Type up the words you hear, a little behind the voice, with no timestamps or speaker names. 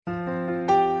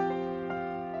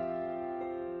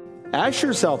Ask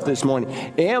yourself this morning,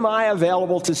 am I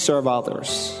available to serve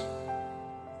others?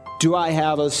 Do I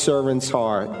have a servant's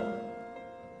heart?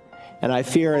 And I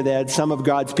fear that some of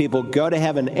God's people go to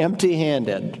heaven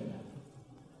empty-handed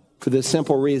for the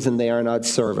simple reason they are not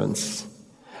servants.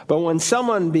 But when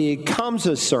someone becomes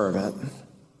a servant,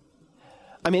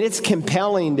 it's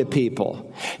compelling to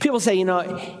people. People say,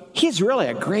 he's really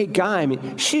a great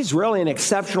guy. She's really an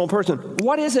exceptional person.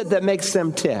 What is it that makes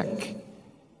them tick?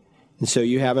 And so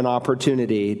you have an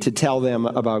opportunity to tell them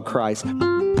about Christ.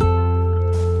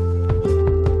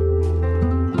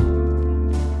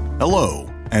 Hello,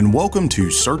 and welcome to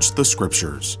Search the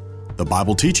Scriptures, the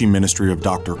Bible teaching ministry of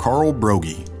Dr. Carl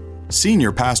Broggi,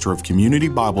 Senior Pastor of Community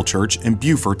Bible Church in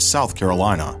Beaufort, South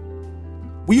Carolina.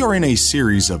 We are in a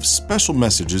series of special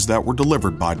messages that were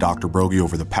delivered by Dr. Broggi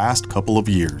over the past couple of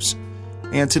years.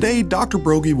 And today, Dr.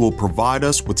 Broggi will provide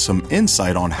us with some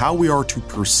insight on how we are to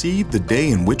perceive the day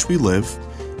in which we live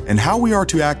and how we are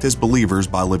to act as believers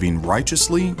by living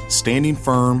righteously, standing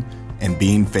firm, and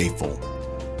being faithful.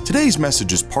 Today's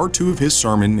message is part 2 of his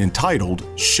sermon entitled,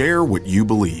 Share What You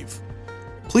Believe.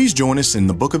 Please join us in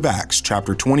the book of Acts,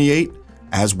 chapter 28,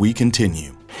 as we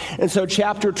continue. And so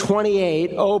chapter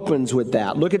 28 opens with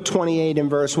that. Look at 28 in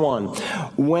verse 1.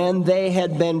 When they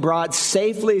had been brought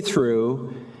safely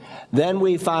through, then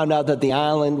we found out that the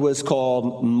island was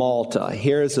called Malta.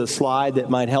 Here's a slide that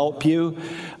might help you.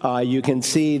 You can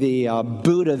see the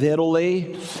boot of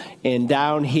Italy. And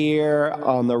down here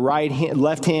on the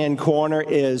left-hand corner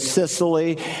is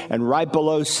Sicily. And right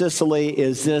below Sicily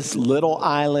is this little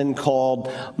island called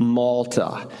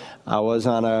Malta. I was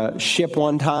on a ship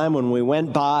one time when we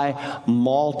went by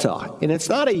Malta. And it's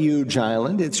not a huge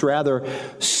island. It's rather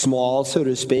small, so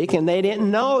to speak. And they didn't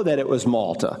know that it was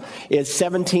Malta. It's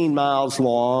 17 miles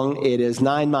long. It is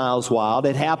 9 miles wide.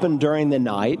 It happened during the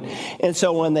night. And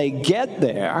so when they get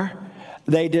there,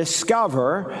 they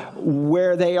discover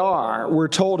where they are. We're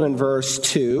told in verse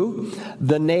 2,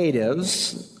 the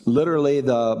natives, literally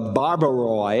the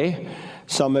barbaroi,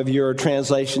 some of your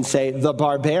translations say the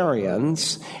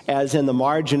barbarians, as in the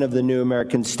margin of the New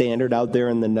American Standard out there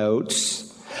in the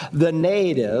notes. The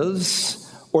natives,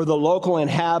 or the local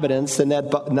inhabitants, the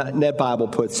Net Bible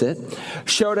puts it,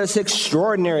 showed us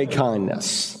extraordinary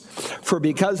kindness. For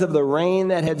because of the rain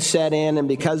that had set in and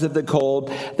because of the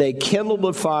cold, they kindled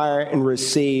a fire and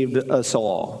received us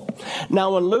all.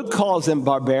 Now, when Luke calls them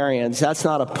barbarians, that's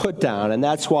not a put down, and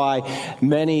that's why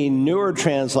many newer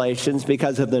translations,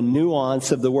 because of the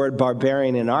nuance of the word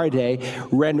barbarian in our day,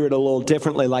 render it a little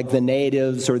differently, like the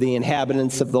natives or the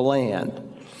inhabitants of the land.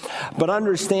 But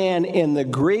understand, in the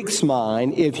Greek's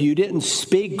mind, if you didn't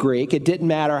speak Greek, it didn't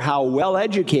matter how well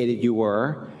educated you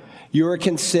were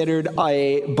considered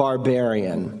a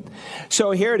barbarian.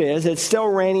 So here it is. It's still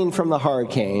raining from the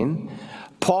hurricane.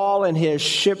 Paul and his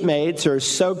shipmates are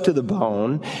soaked to the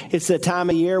bone. It's the time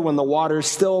of year when the water's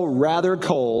still rather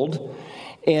cold.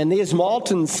 And these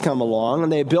Maltans come along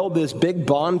and they build this big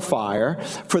bonfire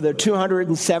for the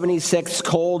 276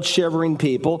 cold, shivering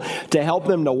people to help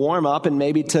them to warm up and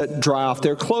maybe to dry off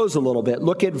their clothes a little bit.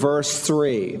 Look at verse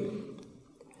 3.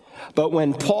 But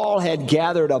when Paul had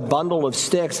gathered a bundle of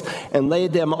sticks and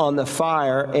laid them on the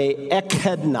fire, a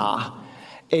echidna,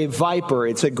 a viper,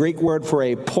 it's a Greek word for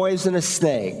a poisonous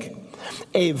snake,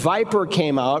 a viper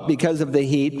came out because of the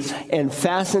heat and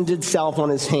fastened itself on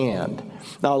his hand.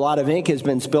 Now, a lot of ink has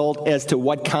been spilled as to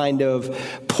what kind of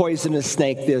poisonous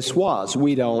snake this was.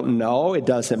 We don't know. It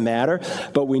doesn't matter.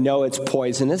 But we know it's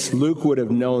poisonous. Luke would have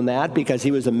known that because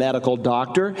he was a medical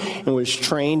doctor and was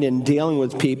trained in dealing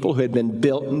with people who had been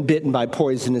bitten by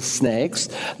poisonous snakes.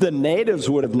 The natives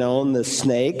would have known the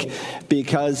snake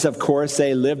because, of course,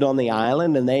 they lived on the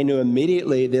island and they knew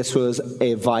immediately this was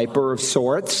a viper of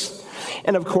sorts.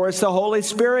 And of course, the Holy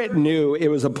Spirit knew it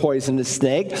was a poisonous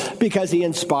snake because he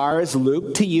inspires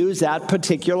Luke to use that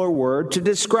particular word to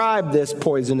describe this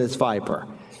poisonous viper.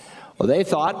 Well, they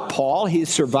thought, Paul, he's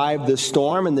survived the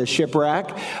storm and the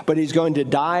shipwreck, but he's going to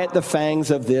die at the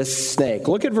fangs of this snake.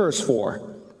 Look at verse 4.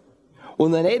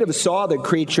 When the natives saw the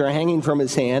creature hanging from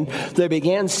his hand, they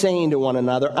began saying to one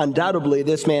another, undoubtedly,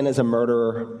 this man is a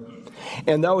murderer.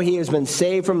 And though he has been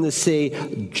saved from the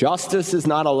sea, justice has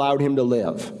not allowed him to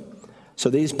live. So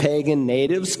these pagan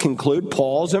natives conclude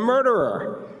Paul's a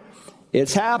murderer.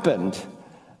 It's happened.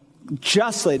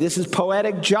 Justly, this is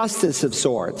poetic justice of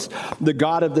sorts. The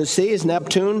god of the seas,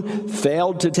 Neptune,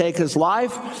 failed to take his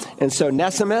life, and so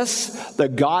Nesimus, the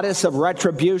goddess of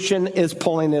retribution, is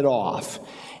pulling it off.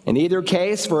 In either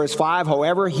case, verse 5,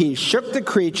 however, he shook the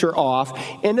creature off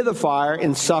into the fire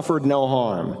and suffered no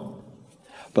harm.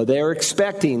 But they were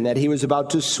expecting that he was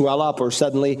about to swell up or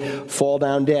suddenly fall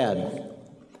down dead.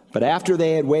 But after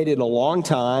they had waited a long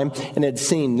time and had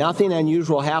seen nothing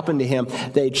unusual happen to him,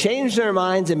 they changed their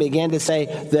minds and began to say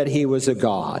that he was a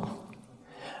god.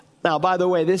 Now, by the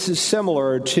way, this is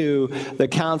similar to the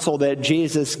counsel that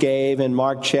Jesus gave in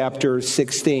Mark chapter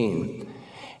 16.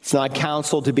 It's not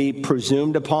counsel to be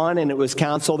presumed upon, and it was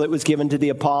counsel that was given to the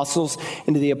apostles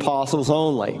and to the apostles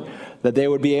only, that they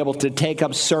would be able to take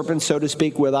up serpents, so to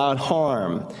speak, without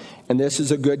harm. And this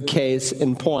is a good case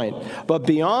in point. But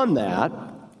beyond that,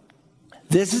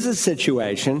 this is a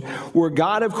situation where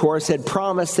God, of course, had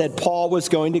promised that Paul was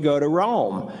going to go to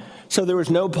Rome. So there was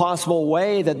no possible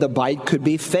way that the bite could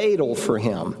be fatal for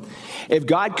him. If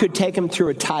God could take him through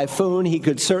a typhoon, he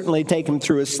could certainly take him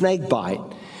through a snake bite.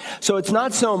 So it's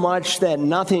not so much that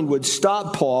nothing would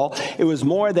stop Paul. It was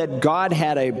more that God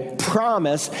had a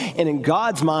promise, and in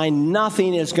God's mind,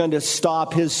 nothing is going to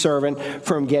stop his servant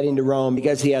from getting to Rome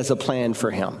because he has a plan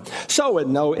for him. So with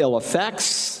no ill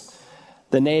effects,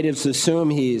 the natives assume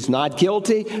he's not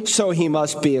guilty, so he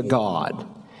must be a god.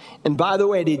 And by the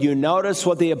way, did you notice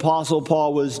what the Apostle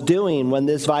Paul was doing when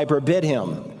this viper bit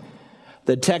him?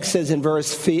 The text says in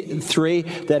verse 3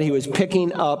 that he was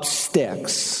picking up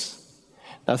sticks.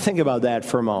 Now think about that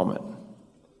for a moment.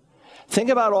 Think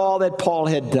about all that Paul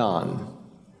had done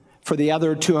for the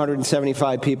other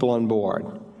 275 people on board.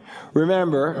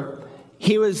 Remember,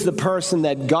 he was the person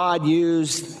that God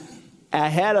used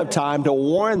ahead of time to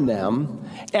warn them,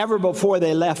 ever before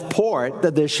they left port,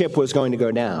 that the ship was going to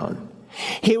go down.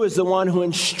 He was the one who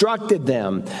instructed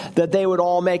them that they would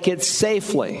all make it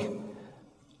safely,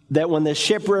 that when the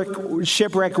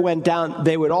shipwreck went down,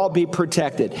 they would all be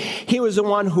protected. He was the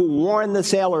one who warned the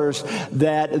sailors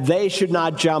that they should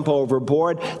not jump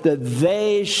overboard, that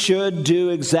they should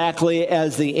do exactly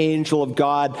as the angel of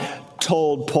God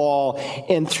told Paul.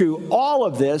 And through all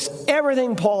of this,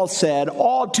 everything Paul said,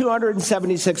 all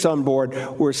 276 on board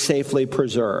were safely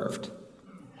preserved.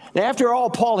 Now, after all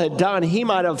Paul had done, he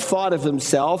might have thought of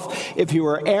himself, if he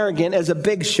were arrogant, as a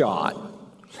big shot.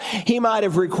 He might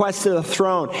have requested a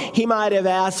throne. He might have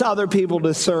asked other people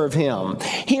to serve him.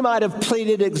 He might have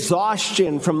pleaded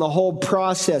exhaustion from the whole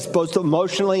process, both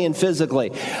emotionally and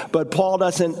physically. But Paul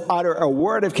doesn't utter a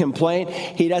word of complaint.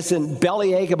 He doesn't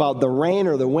bellyache about the rain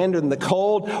or the wind or the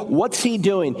cold. What's he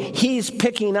doing? He's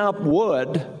picking up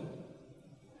wood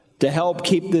to help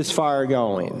keep this fire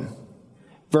going.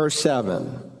 Verse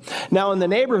 7. Now in the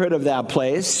neighborhood of that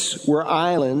place were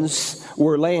lands,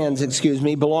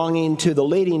 belonging to the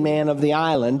leading man of the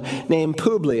island, named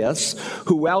Publius,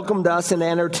 who welcomed us and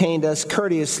entertained us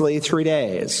courteously 3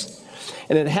 days.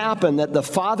 And it happened that the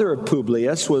father of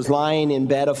Publius was lying in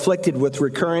bed, afflicted with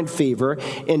recurrent fever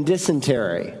and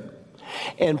dysentery.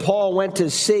 And Paul went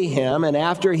to see him, and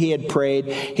after he had prayed,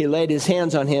 he laid his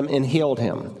hands on him and healed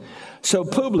him. So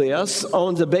Publius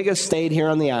owns a big estate here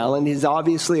on the island. He's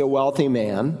obviously a wealthy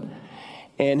man,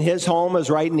 and his home is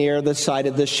right near the site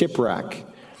of the shipwreck.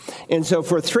 And so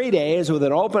for 3 days, with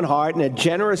an open heart and a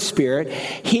generous spirit,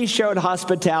 he showed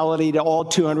hospitality to all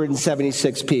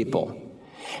 276 people.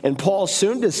 And Paul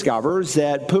soon discovers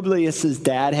that Publius's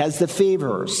dad has the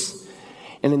fevers.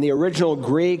 And in the original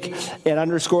Greek, it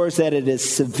underscores that it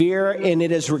is severe and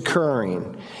it is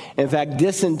recurring. In fact,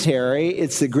 dysentery,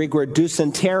 it's the Greek word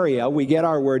dysenteria. We get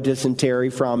our word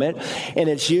dysentery from it. And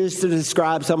it's used to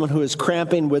describe someone who is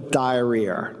cramping with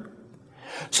diarrhea.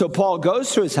 So Paul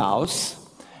goes to his house.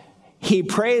 He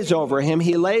prays over him.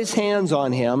 He lays hands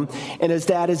on him. And his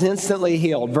dad is instantly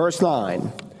healed. Verse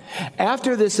 9.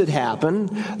 After this had happened,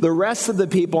 the rest of the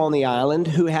people on the island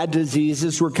who had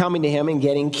diseases were coming to him and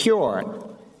getting cured.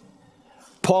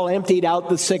 Paul emptied out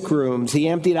the sick rooms. He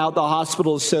emptied out the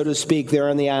hospitals, so to speak, there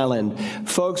on the island.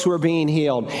 Folks were being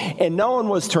healed, and no one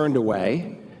was turned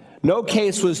away. No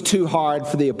case was too hard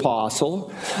for the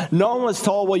apostle. No one was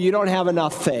told, well, you don't have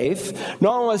enough faith.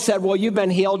 No one was said, well, you've been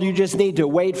healed. You just need to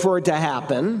wait for it to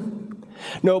happen.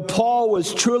 No, Paul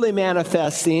was truly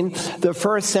manifesting the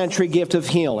first century gift of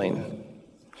healing.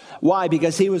 Why?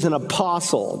 Because he was an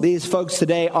apostle. These folks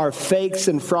today are fakes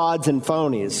and frauds and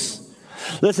phonies.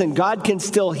 Listen, God can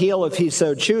still heal if he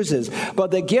so chooses,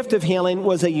 but the gift of healing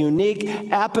was a unique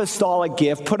apostolic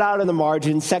gift put out in the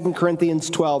margin, 2 Corinthians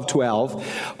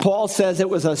 12:12. Paul says it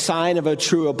was a sign of a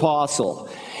true apostle.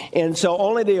 And so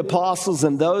only the apostles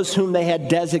and those whom they had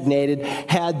designated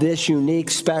had this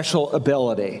unique special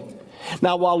ability.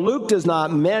 Now, while Luke does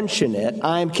not mention it,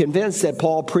 I am convinced that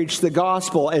Paul preached the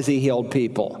gospel as he healed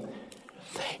people.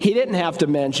 He didn't have to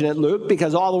mention it, Luke,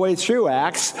 because all the way through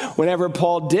Acts, whenever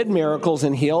Paul did miracles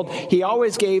and healed, he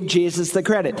always gave Jesus the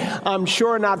credit. I'm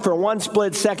sure not for one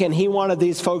split second he wanted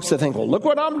these folks to think, well, look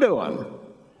what I'm doing.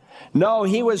 No,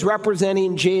 he was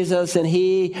representing Jesus, and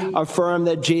he affirmed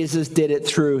that Jesus did it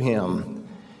through him.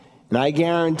 And I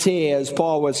guarantee, as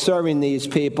Paul was serving these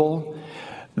people,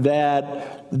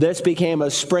 that this became a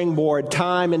springboard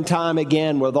time and time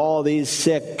again with all these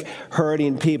sick,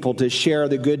 hurting people to share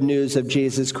the good news of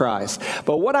Jesus Christ.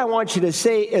 But what I want you to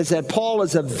see is that Paul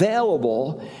is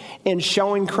available in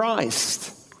showing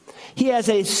Christ. He has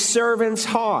a servant's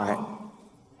heart.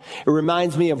 It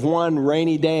reminds me of one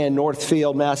rainy day in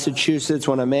Northfield, Massachusetts,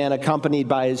 when a man accompanied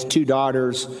by his 2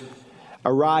 daughters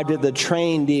arrived at the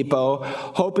train depot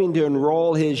hoping to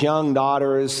enroll his young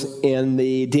daughters in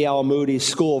the D.L. Moody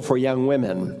School for Young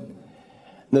Women.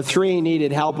 The 3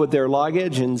 needed help with their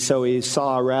luggage, and so he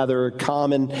saw a rather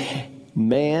common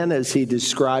man, as he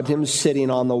described him,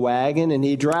 sitting on the wagon, and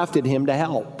he drafted him to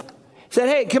help. He said,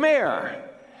 "Hey, come here."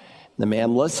 The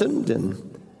man listened and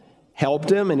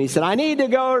helped him, and he said, "I need to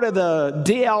go to the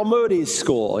D.L. Moody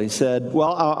School." He said,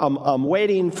 "Well, I'm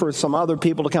waiting for some other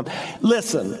people to come."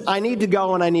 "Listen, I need to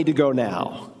go, and I need to go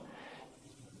now."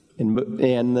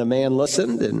 And the man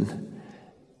listened,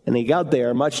 and he got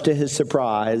there. Much to his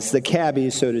surprise, the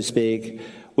cabbie, so to speak,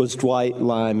 was Dwight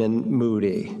Lyman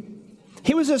Moody.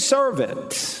 He was a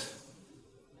servant.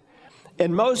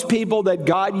 And most people that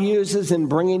God uses in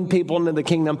bringing people into the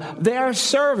kingdom, they are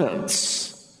servants.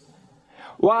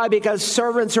 Why? Because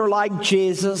servants are like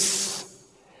Jesus,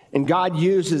 and God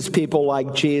uses people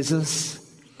like Jesus.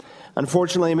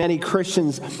 Unfortunately, many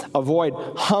Christians avoid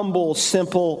humble,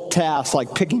 simple tasks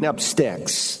like picking up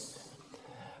sticks.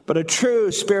 But a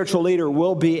true spiritual leader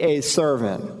will be a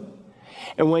servant.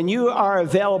 And when you are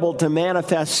available to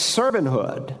manifest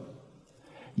servanthood,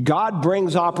 God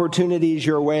brings opportunities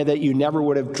your way that you never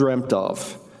would have dreamt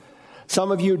of.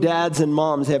 Some of you dads and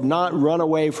moms have not run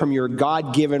away from your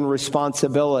God-given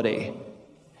responsibility,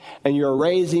 and you're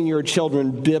raising your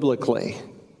children biblically.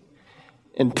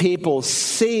 And people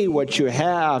see what you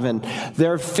have, and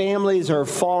their families are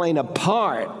falling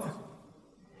apart,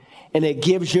 and it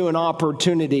gives you an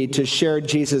opportunity to share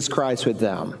Jesus Christ with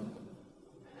them.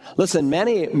 Listen,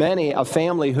 many a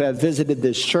family who have visited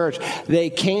this church, they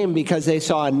came because they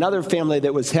saw another family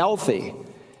that was healthy.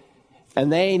 And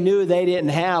they knew they didn't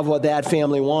have what that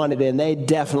family wanted, and they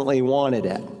definitely wanted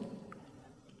it.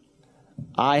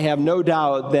 I have no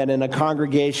doubt that in a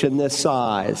congregation this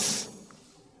size,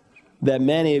 that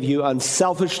many of you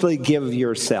unselfishly give of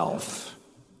yourself.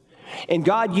 And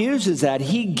God uses that.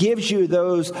 He gives you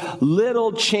those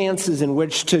little chances in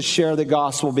which to share the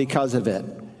gospel because of it.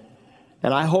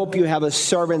 And I hope you have a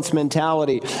servant's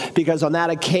mentality, because on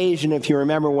that occasion, if you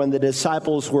remember when the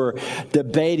disciples were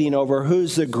debating over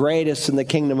who's the greatest in the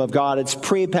kingdom of God, it's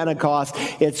pre-Pentecost,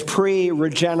 it's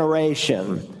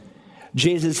pre-regeneration.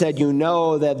 Jesus said, "You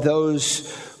know that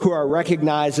those who are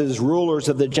recognized as rulers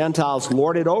of the Gentiles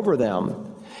lord it over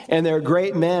them, and their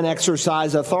great men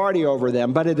exercise authority over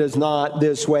them, but it is not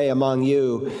this way among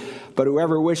you. But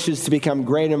whoever wishes to become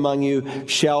great among you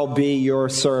shall be your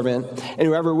servant. And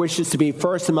whoever wishes to be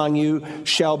first among you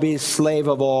shall be slave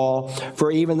of all.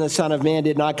 For even the Son of Man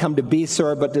did not come to be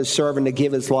served, but to serve and to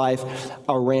give his life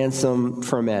a ransom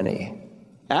for many."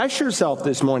 Ask yourself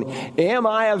this morning, am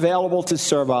I available to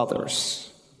serve others?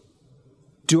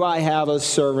 Do I have a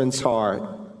servant's heart?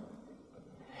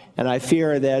 And I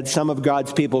fear that some of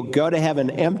God's people go to heaven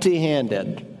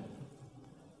empty-handed,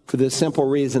 for the simple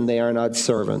reason they are not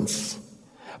servants.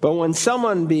 But when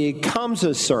someone becomes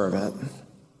a servant,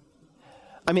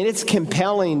 I mean, it's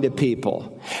compelling to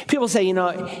people. People say,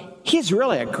 he's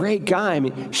really a great guy. I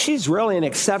mean, she's really an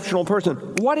exceptional person.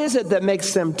 What is it that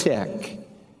makes them tick?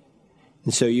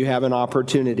 And so you have an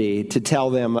opportunity to tell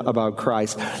them about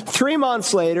Christ. 3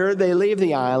 months later, they leave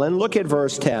the island. Look at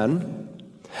verse 10.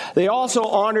 They also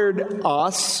honored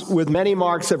us with many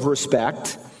marks of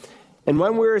respect. And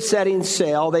when we were setting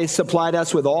sail, they supplied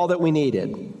us with all that we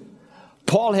needed.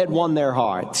 Paul had won their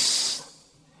hearts.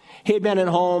 He had been in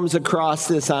homes across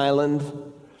this island.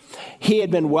 He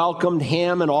had been welcomed,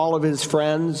 him and all of his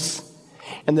friends.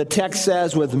 And the text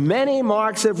says, with many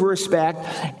marks of respect,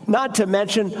 not to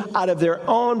mention out of their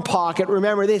own pocket.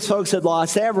 Remember, these folks had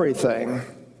lost everything.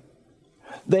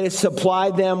 They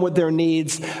supplied them with their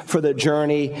needs for the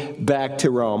journey back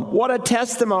to Rome. What a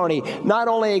testimony, not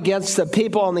only against the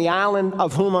people on the island,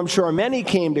 of whom I'm sure many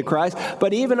came to Christ,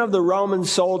 but even of the Roman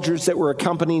soldiers that were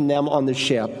accompanying them on the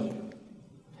ship.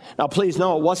 Now, please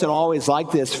know it wasn't always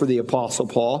like this for the Apostle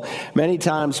Paul. Many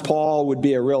times Paul would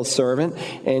be a real servant,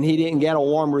 and he didn't get a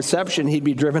warm reception, he'd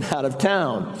be driven out of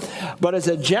town. But as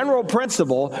a general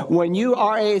principle, when you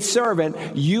are a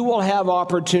servant, you will have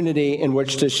opportunity in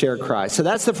which to share Christ. So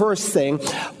that's the first thing.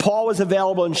 Paul was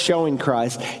available in showing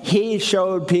Christ. He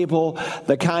showed people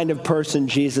the kind of person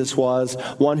Jesus was,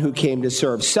 one who came to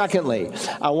serve. Secondly,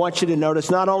 I want you to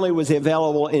notice not only was he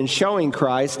available in showing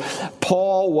Christ,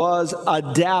 Paul was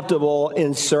adaptable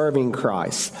in serving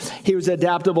Christ. He was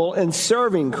adaptable in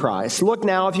serving Christ. Look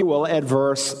now, if you will, at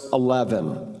verse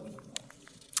 11.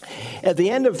 At the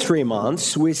end of 3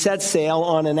 months, we set sail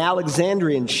on an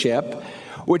Alexandrian ship,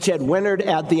 which had wintered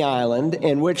at the island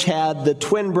and which had the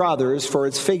twin brothers for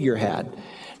its figurehead.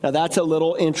 Now, that's a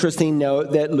little interesting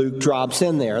note that Luke drops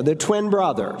in there. The twin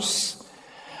brothers.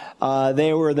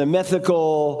 They were the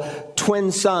mythical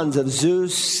twin sons of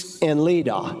Zeus and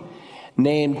Leda,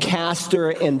 named Castor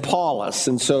and Pollux.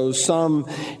 And so some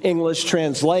English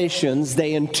translations,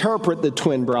 they interpret the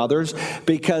twin brothers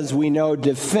because we know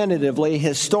definitively,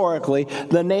 historically,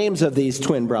 the names of these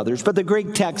twin brothers. But the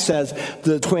Greek text says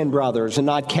the twin brothers and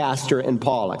not Castor and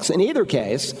Pollux. In either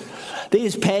case,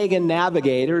 these pagan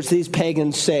navigators, these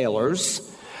pagan sailors,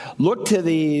 look to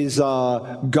these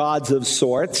gods of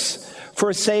sorts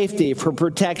for safety, for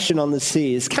protection on the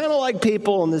seas. Kind of like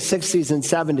people in the 60s and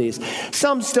 70s.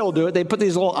 Some still do it. They put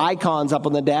these little icons up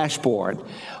on the dashboard.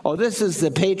 Oh, this is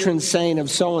the patron saint of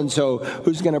so-and-so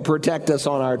who's going to protect us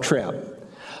on our trip.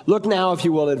 Look now, if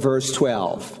you will, at verse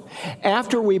 12.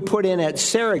 After we put in at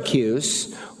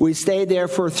Syracuse, we stayed there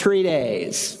for 3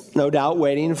 days, no doubt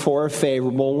waiting for a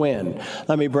favorable wind.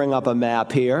 Let me bring up a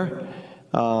map here.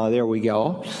 There we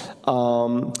go.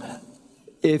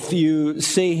 If you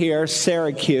see here,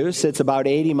 Syracuse, it's about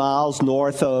 80 miles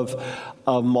north of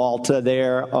Malta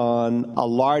there on a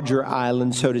larger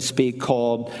island, so to speak,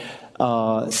 called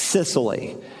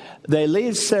Sicily. They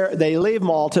leave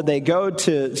Malta, they go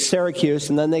to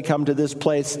Syracuse, and then they come to this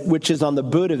place, which is on the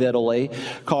boot of Italy,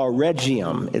 called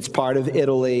Rhegium. It's part of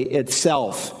Italy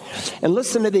itself. And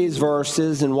listen to these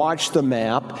verses and watch the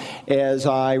map as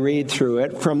I read through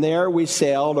it. From there, we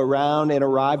sailed around and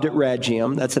arrived at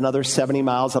Rhegium. That's another 70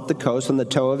 miles up the coast on the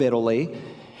toe of Italy.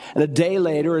 And a day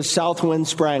later, a south wind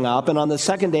sprang up, and on the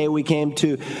second day, we came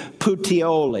to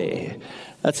Puteoli.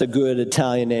 That's a good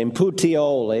Italian name,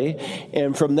 Puteoli.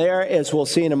 And from there, as we'll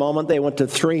see in a moment, they went to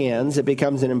Three Inns. It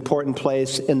becomes an important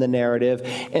place in the narrative,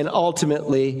 and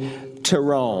ultimately to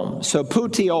Rome. So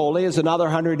Puteoli is another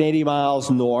 180 miles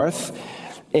north,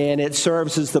 and it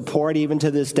serves as the port even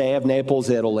to this day of Naples,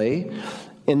 Italy.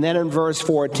 And then in verse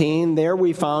 14, there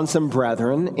we found some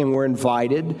brethren and were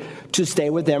invited to stay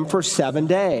with them for 7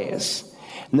 days.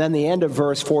 And then the end of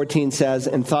verse 14 says,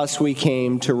 and thus we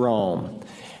came to Rome.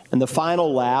 And the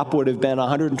final lap would have been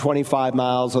 125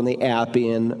 miles on the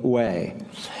Appian Way.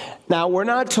 Now, we're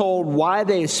not told why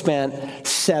they spent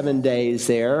 7 days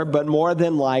there, but more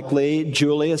than likely,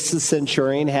 Julius the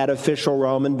centurion had official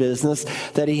Roman business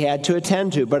that he had to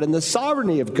attend to. But in the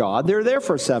sovereignty of God, they're there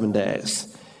for 7 days.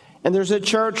 And there's a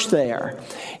church there.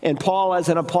 And Paul, as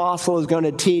an apostle, is going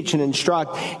to teach and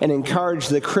instruct and encourage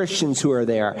the Christians who are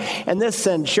there. And this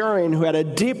centurion, who had a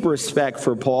deep respect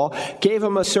for Paul, gave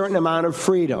him a certain amount of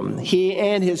freedom, he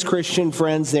and his Christian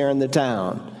friends there in the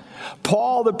town.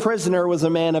 Paul, the prisoner, was a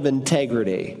man of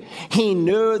integrity. He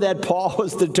knew that Paul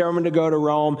was determined to go to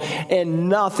Rome, and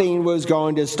nothing was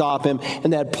going to stop him,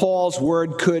 and that Paul's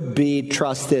word could be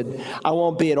trusted. I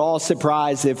won't be at all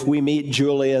surprised if we meet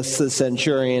Julius the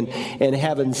centurion in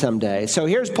heaven someday. So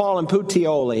here's Paul in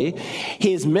Puteoli.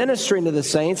 He's ministering to the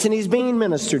saints, and he's being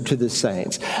ministered to the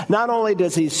saints. Not only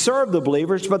does he serve the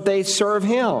believers, but they serve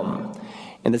him.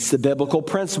 And it's the biblical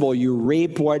principle, you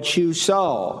reap what you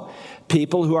sow.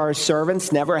 People who are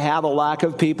servants never have a lack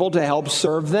of people to help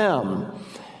serve them.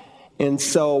 And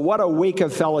so what a week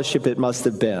of fellowship it must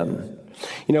have been.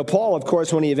 You know, Paul, of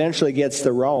course, when he eventually gets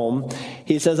to Rome,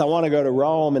 he says, I want to go to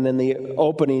Rome. And in the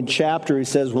opening chapter, he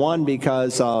says, one,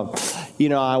 because,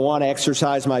 I want to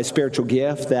exercise my spiritual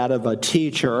gift, that of a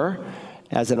teacher.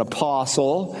 As an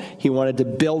apostle, he wanted to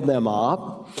build them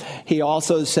up. He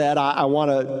also said, I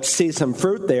want to see some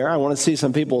fruit there. I want to see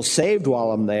some people saved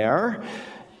while I'm there.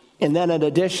 And then in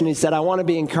addition, he said, I want to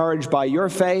be encouraged by your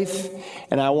faith,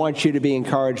 and I want you to be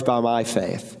encouraged by my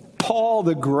faith. Paul,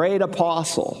 the great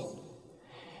apostle,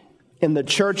 in the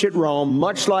church at Rome,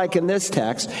 much like in this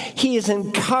text, he is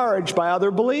encouraged by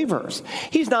other believers.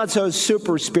 He's not so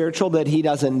super spiritual that he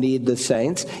doesn't need the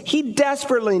saints. He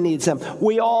desperately needs them.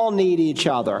 We all need each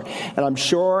other. And I'm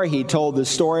sure he told the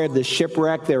story of the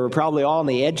shipwreck. They were probably all on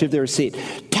the edge of their seat.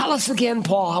 Tell Tell us again,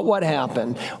 Paul, what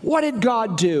happened? What did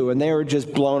God do? And they were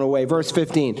just blown away. Verse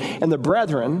 15, and the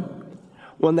brethren,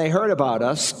 when they heard about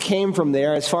us, came from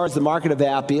there as far as the market of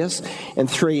Appius and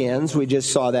 3 inns, we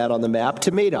just saw that on the map,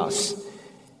 to meet us.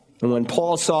 And when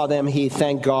Paul saw them, he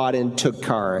thanked God and took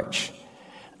courage.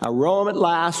 Now, Rome at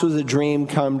last was a dream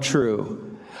come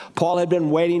true. Paul had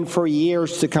been waiting for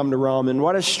years to come to Rome, and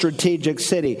what a strategic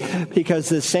city, because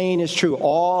the saying is true,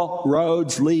 all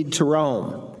roads lead to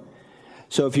Rome.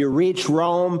 So if you reach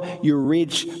Rome, you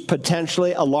reach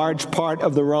potentially a large part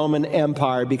of the Roman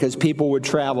Empire because people would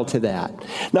travel to that.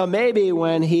 Now, maybe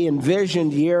when he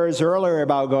envisioned years earlier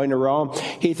about going to Rome,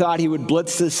 he thought he would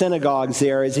blitz the synagogues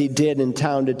there as he did in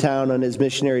town to town on his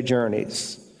missionary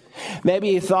journeys.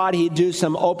 Maybe he thought he'd do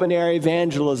some open-air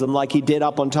evangelism like he did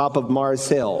up on top of Mars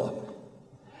Hill.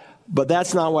 But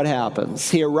that's not what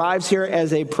happens. He arrives here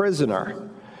as a prisoner.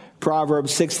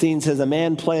 Proverbs 16 says, a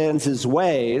man plans his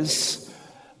ways,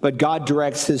 but God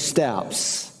directs his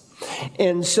steps.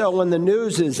 And so when the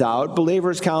news is out,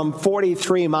 believers come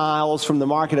 43 miles from the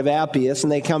market of Appius,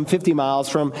 and they come 50 miles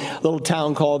from a little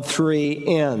town called 3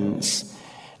 Inns.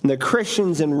 And the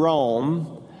Christians in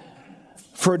Rome,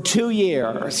 for 2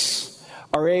 years,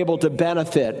 are able to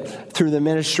benefit through the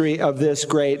ministry of this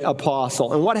great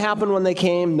apostle. And what happened when they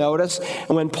came? Notice,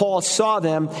 and when Paul saw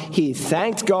them, he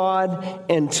thanked God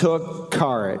and took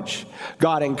courage.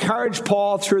 God encouraged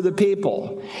Paul through the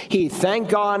people. He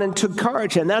thanked God and took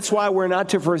courage. And that's why we're not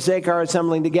to forsake our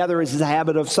assembling together as is a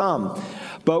habit of some.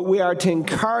 But we are to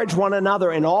encourage one another,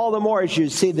 and all the more as you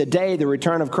see the day, the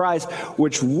return of Christ,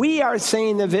 which we are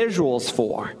seeing the visuals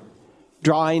for,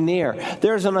 drawing near.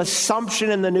 There's an assumption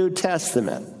in the New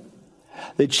Testament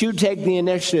that you take the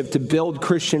initiative to build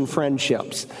Christian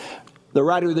friendships. The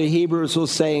writer of the Hebrews will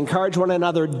say, encourage one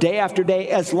another day after day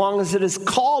as long as it is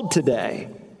called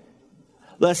today,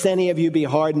 lest any of you be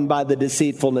hardened by the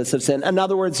deceitfulness of sin. In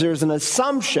other words, there's an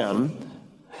assumption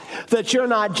that you're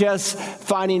not just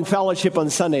finding fellowship on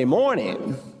Sunday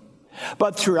morning,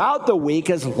 but throughout the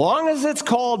week, as long as it's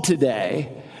called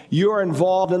today, you are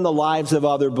involved in the lives of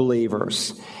other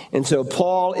believers. And so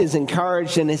Paul is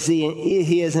encouraged, and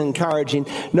he is encouraging.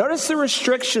 Notice the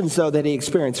restrictions, though, that he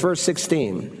experienced. Verse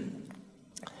 16.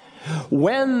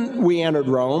 When we entered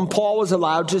Rome, Paul was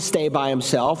allowed to stay by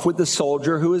himself with the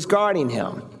soldier who was guarding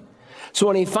him. So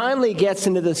when he finally gets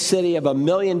into the city of 1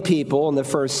 million people in the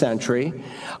first century,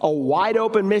 a wide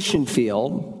open mission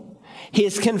field, he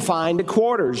is confined to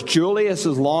quarters. Julius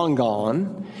is long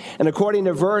gone. And according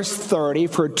to verse 30,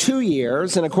 for 2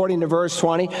 years, and according to verse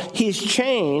 20, he's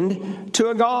chained to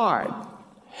a guard.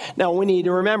 Now, we need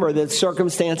to remember that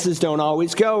circumstances don't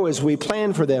always go as we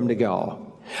plan for them to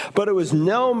go. But it was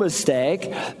no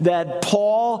mistake that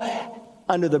Paul,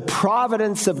 under the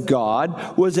providence of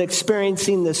God, was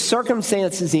experiencing the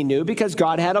circumstances he knew because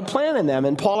God had a plan in them,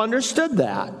 and Paul understood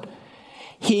that.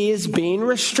 He is being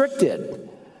restricted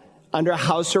under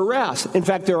house arrest. In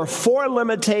fact, there are 4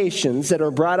 limitations that are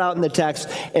brought out in the text,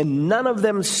 and none of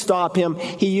them stop him.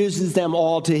 He uses them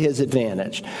all to his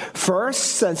advantage.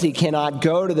 First, since he cannot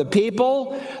go to the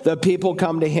people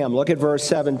come to him. Look at verse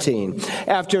 17.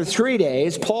 After 3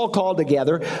 days, Paul called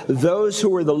together those who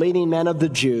were the leading men of the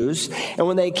Jews, and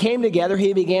when they came together,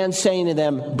 he began saying to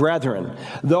them, Brethren,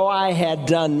 though I had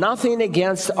done nothing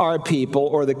against our people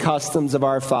or the customs of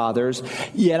our fathers,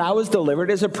 yet I was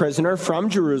delivered as a prisoner from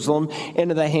Jerusalem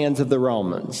into the hands of the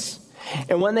Romans.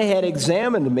 And when they had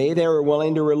examined me, they were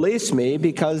willing to release me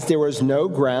because there was no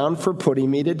ground for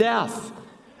putting me to death.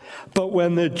 But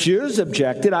when the Jews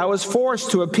objected, I was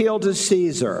forced to appeal to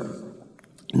Caesar.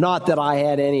 Not that I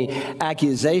had any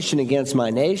accusation against my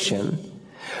nation.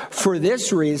 For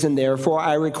this reason, therefore,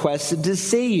 I requested to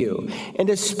see you and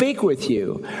to speak with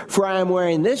you, for I am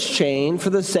wearing this chain for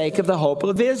the sake of the hope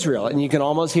of Israel. And you can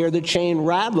almost hear the chain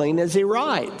rattling as he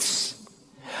writes.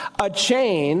 A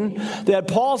chain that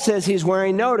Paul says he's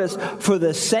wearing, notice, for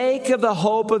the sake of the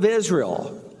hope of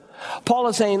Israel. Paul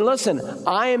is saying, listen,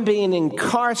 I am being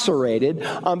incarcerated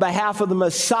on behalf of the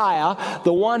Messiah,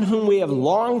 the one whom we have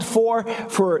longed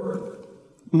for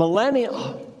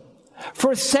millennia.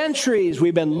 For centuries,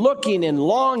 we've been looking and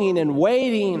longing and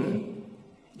waiting,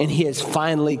 and he has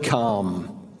finally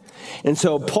come. And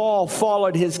so Paul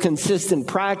followed his consistent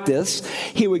practice.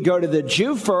 He would go to the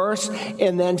Jew first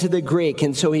and then to the Greek.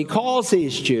 And so he calls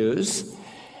these Jews.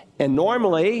 And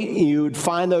normally you'd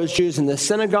find those Jews in the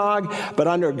synagogue, but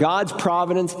under God's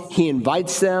providence, he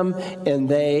invites them and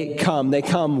they come. They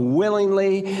come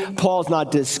willingly. Paul's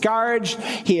not discouraged.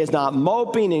 He is not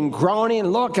moping and groaning.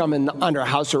 Look, I'm under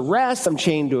house arrest. I'm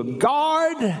chained to a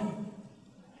guard.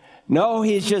 No,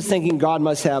 he's just thinking God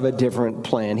must have a different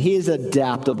plan. He is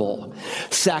adaptable.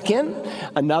 Second,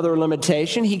 another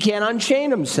limitation, he can't unchain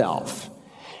himself.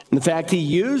 In fact, he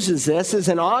uses this as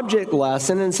an object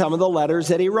lesson in some of the letters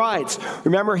that he writes.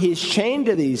 Remember, he's chained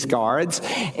to these guards,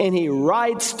 and he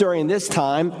writes during this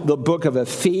time the book of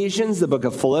Ephesians, the book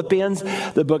of Philippians,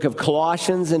 the book of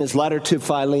Colossians, and his letter to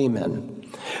Philemon.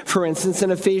 For instance,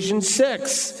 in Ephesians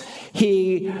 6,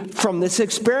 he, from this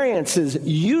experience,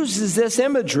 uses this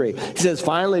imagery. He says,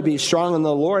 finally be strong in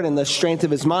the Lord and the strength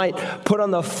of his might. Put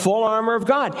on the full armor of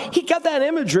God. He got that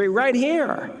imagery right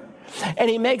here. And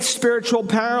he makes spiritual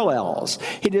parallels.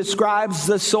 He describes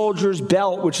the soldier's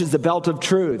belt, which is the belt of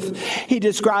truth. He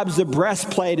describes the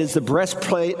breastplate as the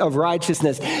breastplate of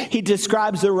righteousness. He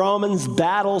describes the Romans'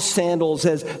 battle sandals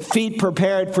as feet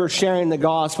prepared for sharing the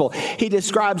gospel. He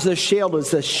describes the shield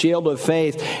as the shield of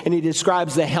faith. And he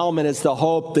describes the helmet as the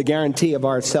hope, the guarantee of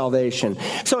our salvation.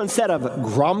 So instead of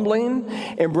grumbling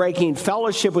and breaking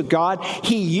fellowship with God,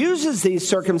 he uses these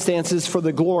circumstances for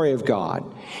the glory of God.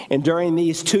 And during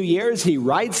these 2 years, he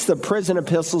writes the prison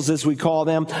epistles, as we call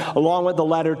them, along with the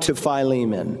letter to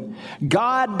Philemon.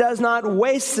 God does not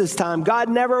waste this time. God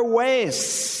never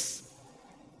wastes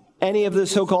any of the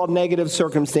so-called negative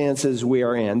circumstances we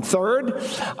are in. Third,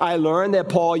 I learned that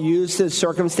Paul used his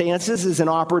circumstances as an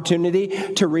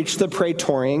opportunity to reach the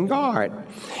Praetorian Guard.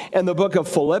 In the book of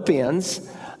Philippians,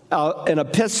 an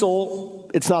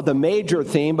epistle, it's not the major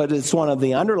theme, but it's one of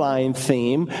the underlying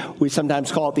theme. We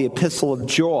sometimes call it the Epistle of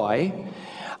Joy.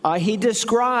 He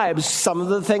describes some of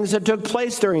the things that took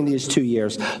place during these 2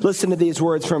 years. Listen to these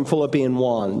words from Philippians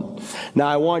 1. Now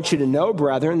I want you to know,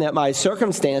 brethren, that my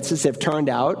circumstances have turned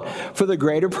out for the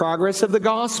greater progress of the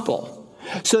gospel,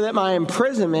 so that my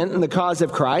imprisonment in the cause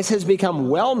of Christ has become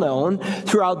well known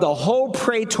throughout the whole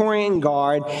Praetorian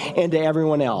Guard and to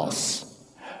everyone else.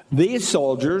 These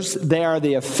soldiers, they are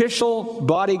the official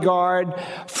bodyguard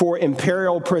for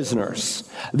imperial prisoners.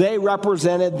 They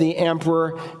represented the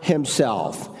emperor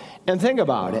himself. And think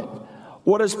about it.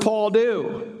 What does Paul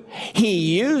do?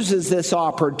 He uses this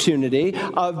opportunity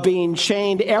of being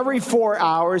chained every 4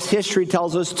 hours, history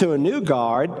tells us, to a new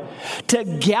guard, to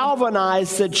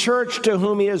galvanize the church to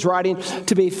whom he is writing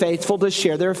to be faithful to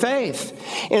share their faith.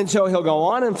 And so he'll go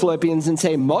on in Philippians and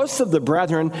say, most of the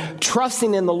brethren,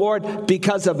 trusting in the Lord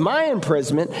because of my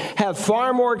imprisonment, have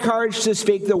far more courage to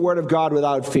speak the word of God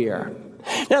without fear.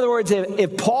 In other words,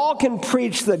 if Paul can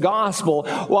preach the gospel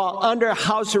while under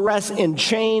house arrest and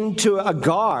chained to a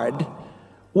guard,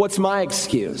 what's my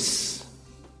excuse?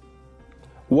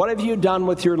 What have you done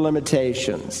with your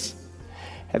limitations?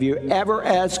 Have you ever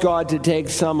asked God to take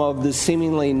some of the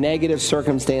seemingly negative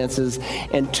circumstances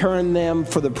and turn them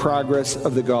for the progress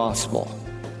of the gospel?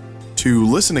 To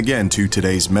listen again to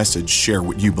today's message, Share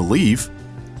What You Believe,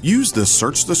 use the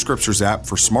Search the Scriptures app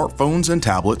for smartphones and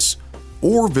tablets,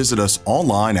 or visit us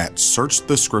online at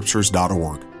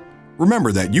searchthescriptures.org.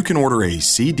 Remember that you can order a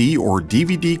CD or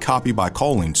DVD copy by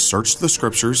calling Search the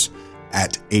Scriptures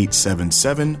at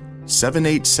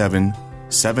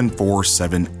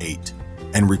 877-787-7478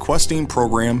 and requesting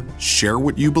program Share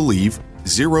What You Believe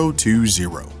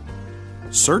 020.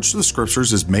 Search the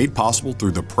Scriptures is made possible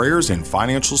through the prayers and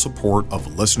financial support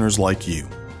of listeners like you.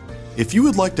 If you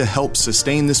would like to help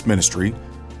sustain this ministry,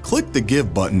 click the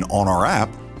Give button on our app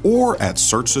or at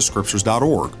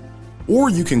searchthescriptures.org,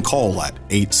 or you can call at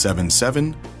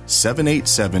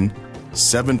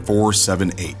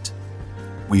 877-787-7478.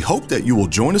 We hope that you will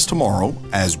join us tomorrow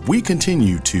as we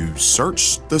continue to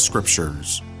search the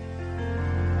Scriptures.